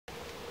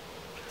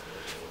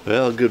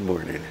Well, good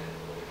morning.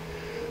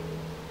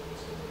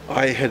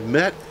 I had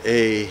met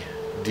a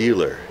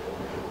dealer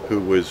who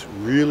was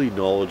really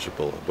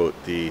knowledgeable about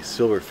the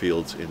silver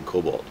fields in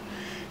cobalt,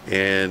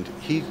 and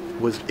he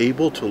was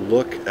able to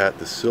look at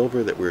the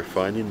silver that we were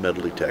finding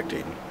metal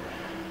detecting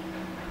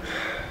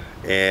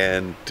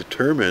and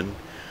determine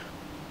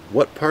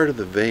what part of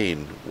the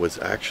vein was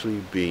actually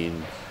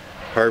being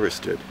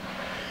harvested.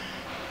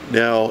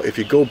 Now, if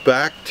you go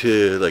back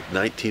to like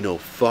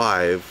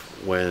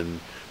 1905,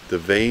 when the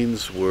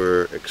veins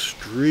were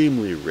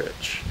extremely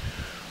rich,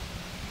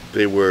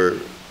 they were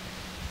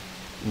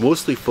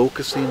mostly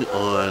focusing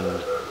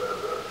on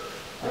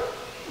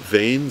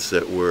veins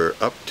that were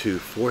up to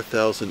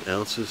 4,000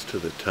 ounces to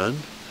the ton.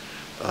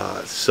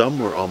 Some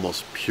were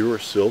almost pure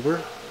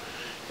silver,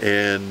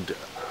 and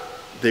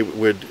they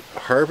would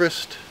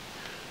harvest,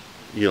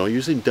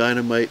 using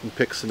dynamite and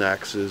picks and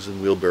axes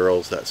and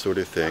wheelbarrows, that sort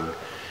of thing,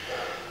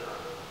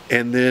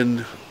 and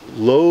then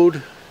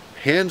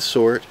hand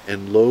sort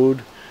and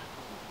load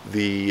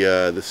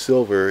the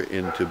silver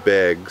into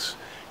bags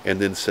and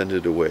then send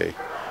it away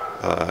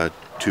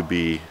to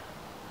be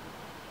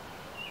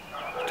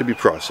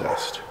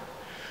processed.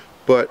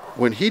 But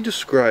when he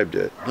described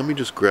it, let me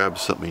just grab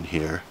something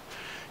here.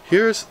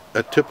 Here's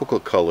a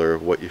typical color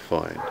of what you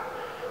find.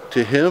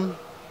 To him,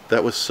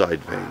 that was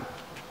side vein.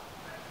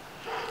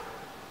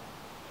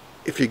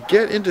 If you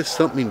get into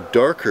something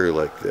darker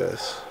like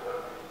this,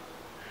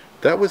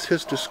 that was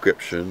his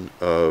description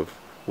of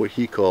what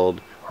he called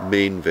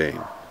main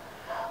vein.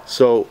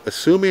 So,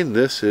 assuming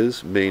this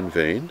is main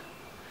vein,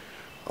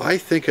 I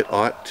think it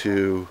ought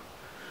to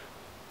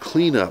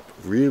clean up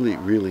really,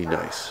 really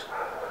nice.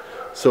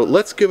 So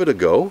let's give it a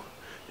go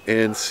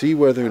and see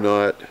whether or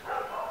not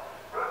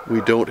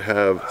we don't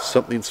have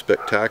something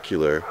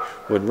spectacular,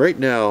 when right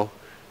now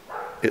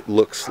it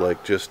looks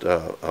like just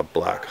a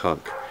black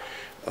hunk.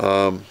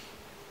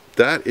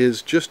 That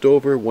is just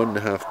over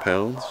 1.5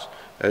 pounds.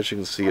 As you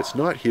can see, it's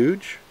not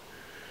huge.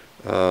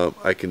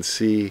 I can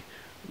see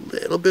a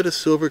little bit of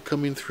silver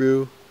coming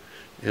through,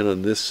 and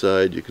on this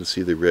side you can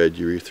see the red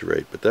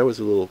urethorite, but that was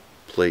a little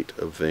plate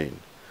of vein.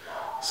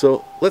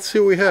 So let's see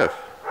what we have.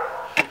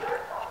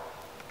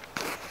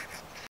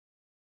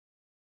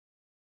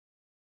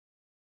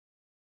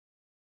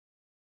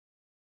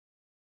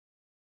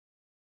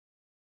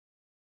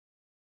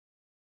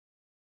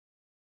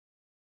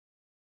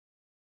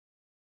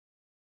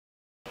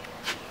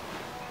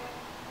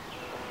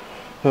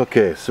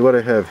 Okay, so what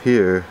I have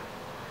here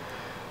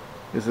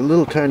is a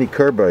little tiny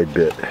carbide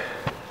bit.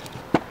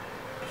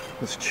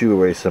 Let's chew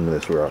away some of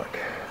this rock.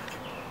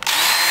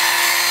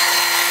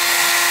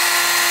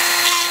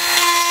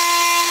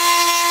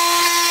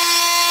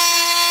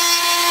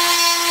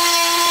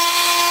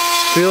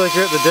 Feel like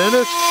you're at the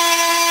dentist?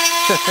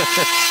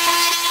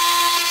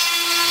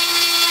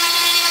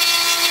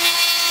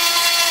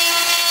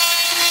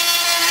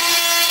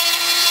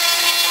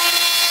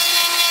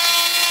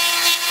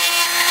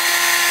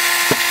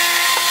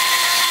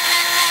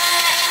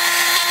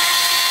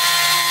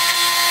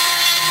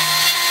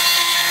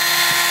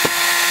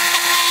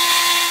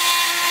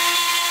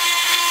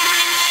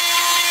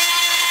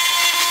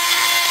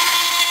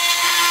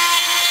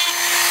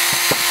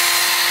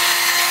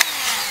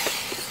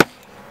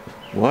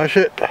 Wash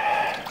it.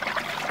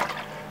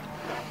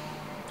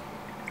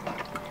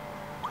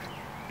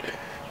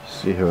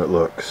 See how it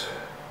looks.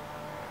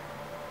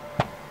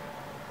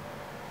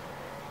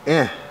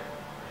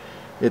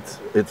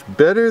 It's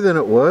better than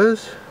it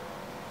was.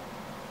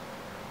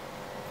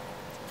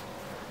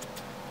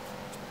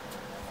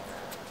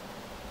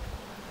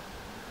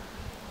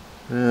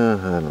 I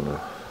don't know.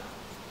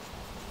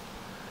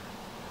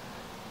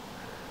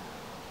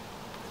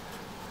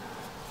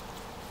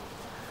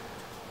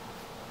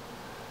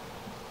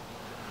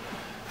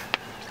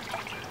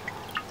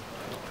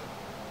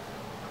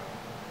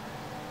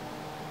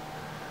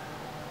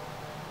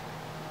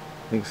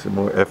 I think some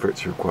more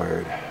effort's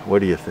required. What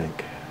do you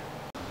think?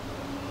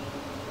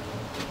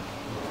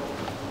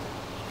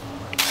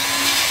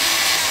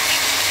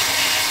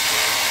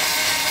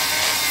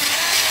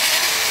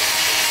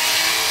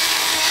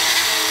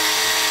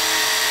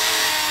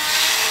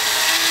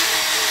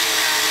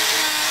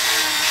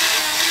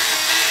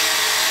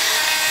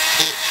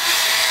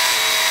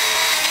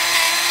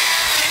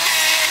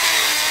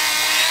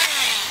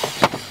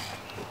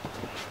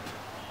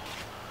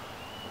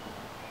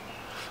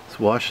 Let's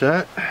wash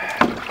that.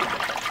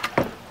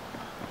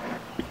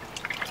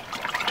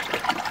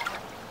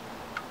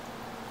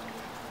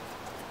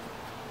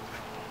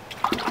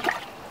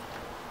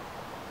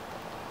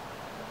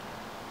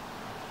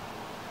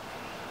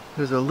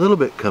 There's a little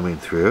bit coming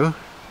through,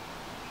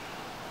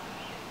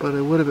 but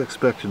I would have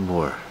expected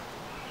more.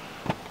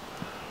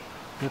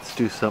 Let's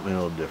do something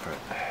a little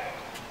different.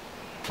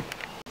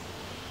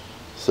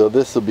 So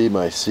this will be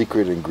my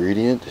secret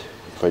ingredient.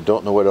 If I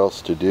don't know what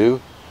else to do,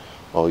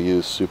 I'll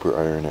use super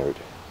iron out.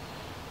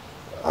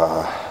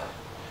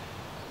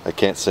 I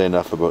can't say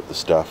enough about the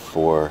stuff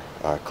for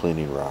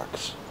cleaning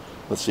rocks.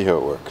 Let's see how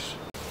it works.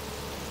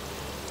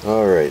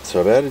 Alright, so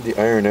I've added the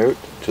iron out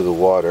to the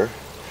water,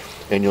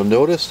 and you'll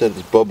notice that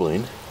it's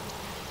bubbling,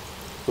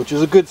 which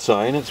is a good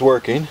sign. It's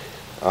working.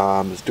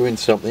 It's doing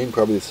something.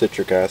 Probably the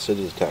citric acid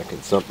is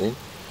attacking something.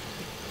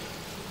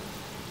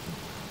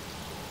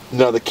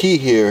 Now the key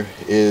here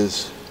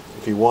is,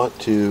 if you want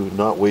to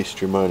not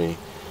waste your money,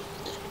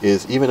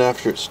 is even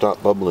after it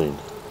stopped bubbling,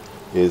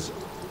 is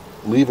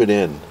leave it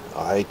in.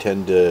 I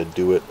tend to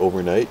do it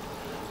overnight,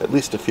 at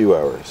least a few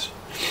hours.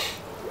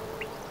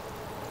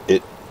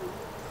 It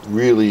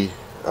really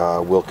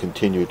will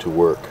continue to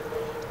work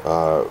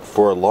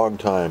for a long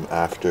time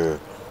after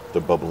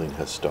the bubbling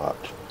has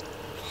stopped.